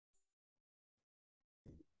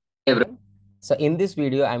Everyone. So in this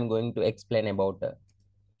video, I'm going to explain about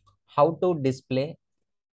how to display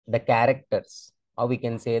the characters, or we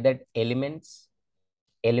can say that elements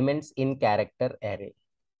in character array.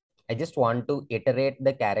 I just want to iterate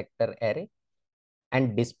the character array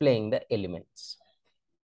and displaying the elements.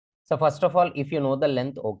 So first of all, if you know the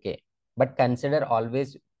length, okay. But consider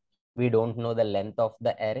always we don't know the length of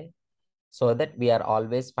the array, so that we are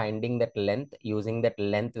always finding that length using that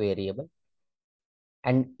length variable.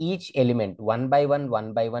 And each element one by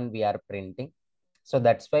one we are printing. So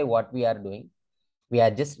that's why what we are doing, we are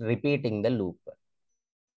just repeating the loop,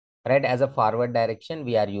 right? As a forward direction,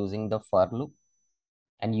 we are using the for loop,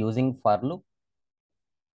 and using for loop,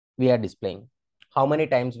 we are displaying how many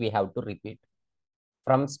times we have to repeat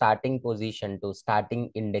from starting position to starting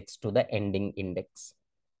index to the ending index.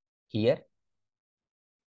 Here,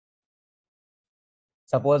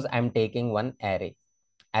 suppose I'm taking one array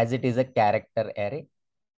as it is a character array.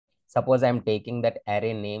 Suppose I'm taking that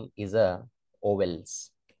array name is a ovals.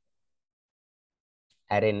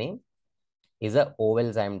 Array name is a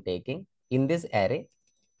ovals I'm taking. In this array,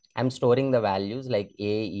 I'm storing the values like A,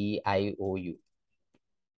 E, I, O, U.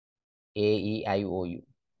 A, E, I, O, U.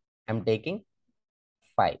 I'm taking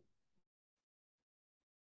 5.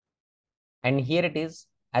 And here it is,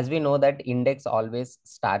 as we know that index always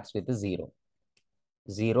starts with a 0.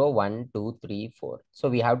 0, 1, 2, 3, 4. So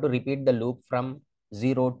we have to repeat the loop from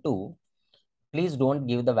 0 to, please don't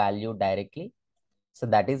give the value directly. So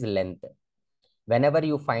that is length. Whenever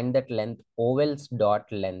you find that length, ovals dot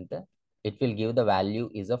length, it will give the value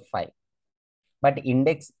is a 5. But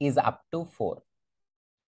index is up to 4.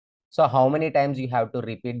 So how many times you have to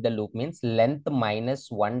repeat the loop means length minus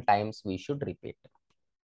 1 times we should repeat.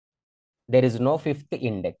 There is no fifth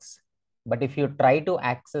index. But if you try to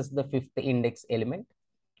access the fifth index element,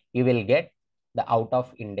 you will get the out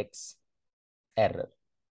of index error.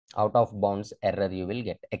 Out of bounds error you will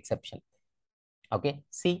get, exception. Okay,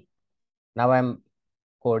 see, now I'm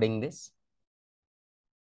coding this.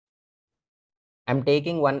 I'm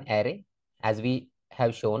taking one array as we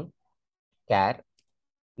have shown, char.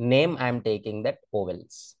 Name I'm taking that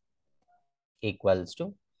ovals equals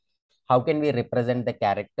to, how can we represent the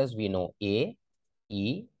characters? We know A,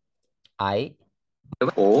 E, I,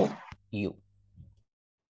 O, U.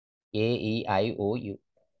 A, E, I, O, U.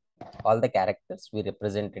 All the characters we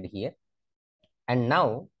represented here. And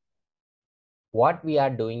now what we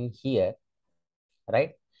are doing here,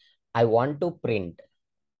 right? I want to print.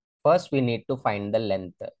 First, we need to find the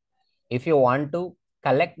length. If you want to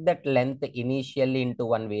collect that length initially into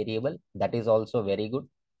one variable, that is also very good.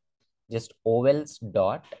 Just ovals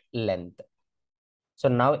dot length. So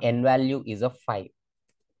now n value is a 5,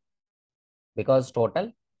 because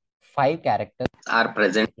total 5 characters are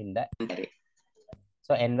present in the array.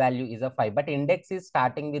 So n value is a 5, but index is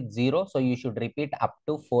starting with 0. So you should repeat up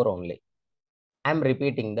to 4 only. I'm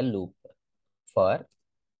repeating the loop for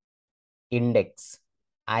index.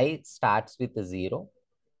 I starts with 0.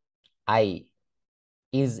 I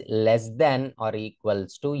is less than or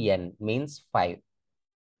equals to n means 5.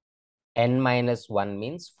 N minus 1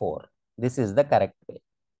 means 4. This is the correct way.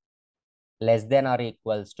 Less than or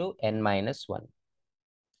equals to n minus 1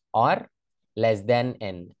 or less than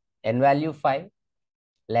n. N value 5.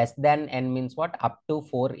 Less than n means what? Up to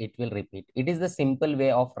 4 it will repeat. It is the simple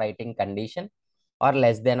way of writing condition, or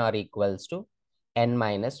less than or equals to n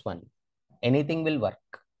minus 1. Anything will work.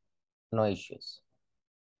 No issues.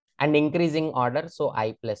 And increasing order, so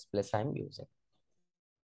I plus plus I'm using.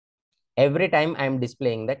 Every time I'm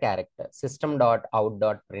displaying the character,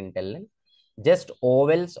 system.out.println, just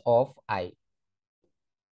ovals of I.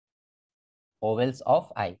 Ovals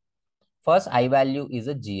of I. First I value is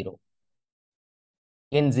a 0.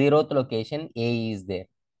 In 0th location, A is there.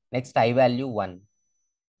 Next I value 1.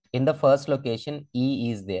 In the first location,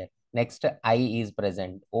 E is there. Next I is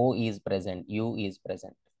present, O is present, U is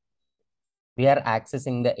present. We are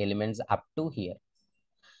accessing the elements up to here.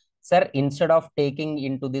 Sir, instead of taking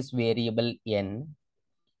into this variable n,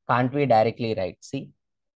 can't we directly write? See,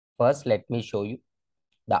 first let me show you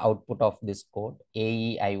the output of this code,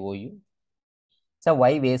 AEIOU. So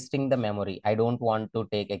why wasting the memory? I don't want to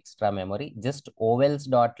take extra memory. Just ovals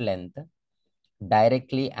dot length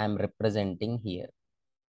directly I'm representing here.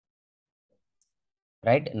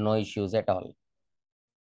 Right? No issues at all.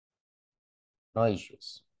 No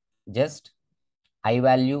issues. Just I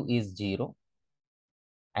value is 0.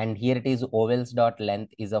 And here it is ovals dot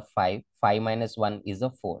length is a 5. 5 minus 1 is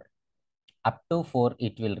a 4. Up to 4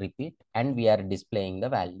 it will repeat, and we are displaying the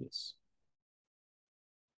values.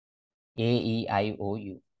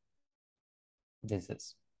 AEIOU. This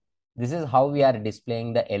is how we are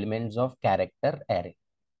displaying the elements of character array.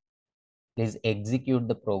 Please execute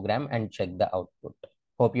the program and check the output.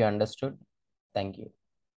 Hope you understood. Thank you.